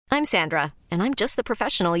I'm Sandra, and I'm just the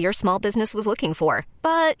professional your small business was looking for.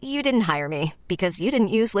 But you didn't hire me because you didn't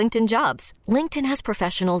use LinkedIn Jobs. LinkedIn has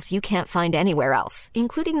professionals you can't find anywhere else,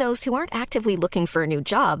 including those who aren't actively looking for a new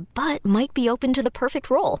job, but might be open to the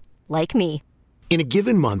perfect role, like me. In a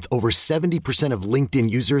given month, over 70% of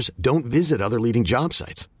LinkedIn users don't visit other leading job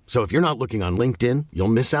sites. So if you're not looking on LinkedIn, you'll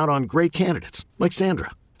miss out on great candidates like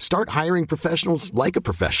Sandra. Start hiring professionals like a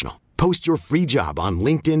professional. Post your free job on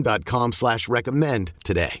linkedin.com/recommend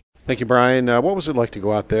today. Thank you, Brian. What was it like to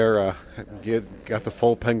go out there, got the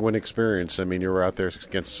full Penguin experience? I mean, you were out there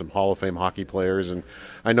against some Hall of Fame hockey players, and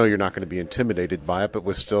I know you're not going to be intimidated by it, but it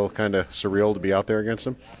was still kind of surreal to be out there against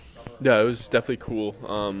them? Yeah, it was definitely cool.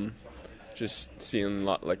 Just seeing a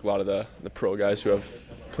lot of the pro guys who have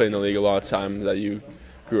played in the league a long time that you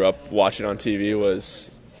grew up watching on TV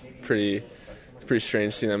was pretty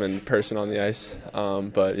strange seeing them in person on the ice.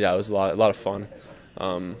 But yeah, it was a lot of fun.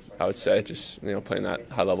 I would say just playing that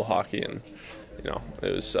high level hockey, and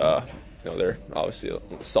it was they're obviously a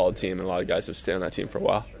solid team, and a lot of guys have stayed on that team for a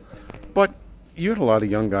while. But you had a lot of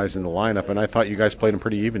young guys in the lineup, and I thought you guys played them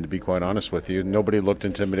pretty even, to be quite honest with you. Nobody looked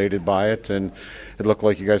intimidated by it, and it looked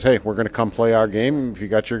like you guys, hey, we're going to come play our game. If you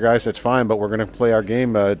got your guys, that's fine, but we're going to play our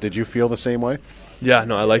game. Did you feel the same way? Yeah,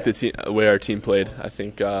 no, I like the way our team played. I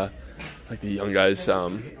think like the young guys,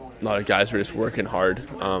 a lot of guys were just working hard.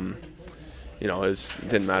 It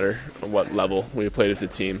didn't matter what level we played as a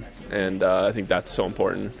team, and I think that's so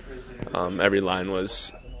important. Every line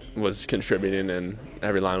was contributing, and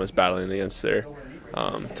every line was battling against their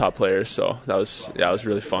top players. So that was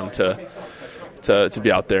really fun to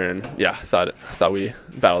be out there, and I thought we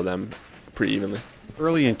battled them pretty evenly.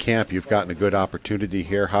 Early in camp, you've gotten a good opportunity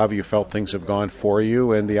here. How have you felt things have gone for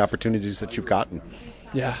you and the opportunities that you've gotten?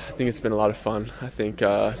 Yeah, I think it's been a lot of fun. I think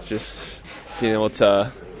just being able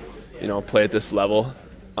to play at this level,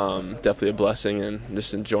 definitely a blessing, and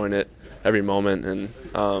just enjoying it every moment,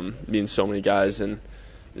 and meeting so many guys, and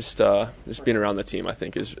just being around the team, I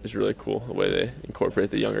think is really cool, the way they incorporate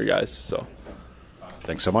the younger guys. So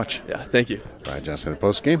thanks so much. Yeah, thank you. Brian Johnson, the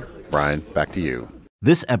Postgame. Brian, back to you.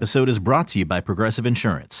 This episode is brought to you by Progressive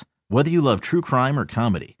Insurance. Whether you love true crime or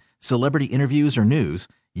comedy, celebrity interviews or news,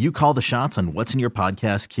 you call the shots on what's in your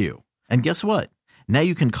podcast queue. And guess what? Now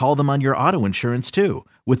you can call them on your auto insurance too,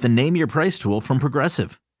 with the Name Your Price tool from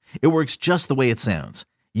Progressive. It works just the way it sounds.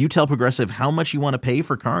 You tell Progressive how much you want to pay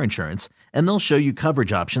for car insurance, and they'll show you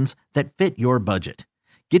coverage options that fit your budget.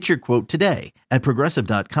 Get your quote today at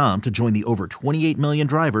Progressive.com to join the over 28 million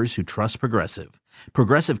drivers who trust Progressive.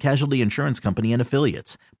 Progressive Casualty Insurance Company and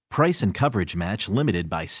Affiliates. Price and coverage match limited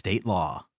by state law.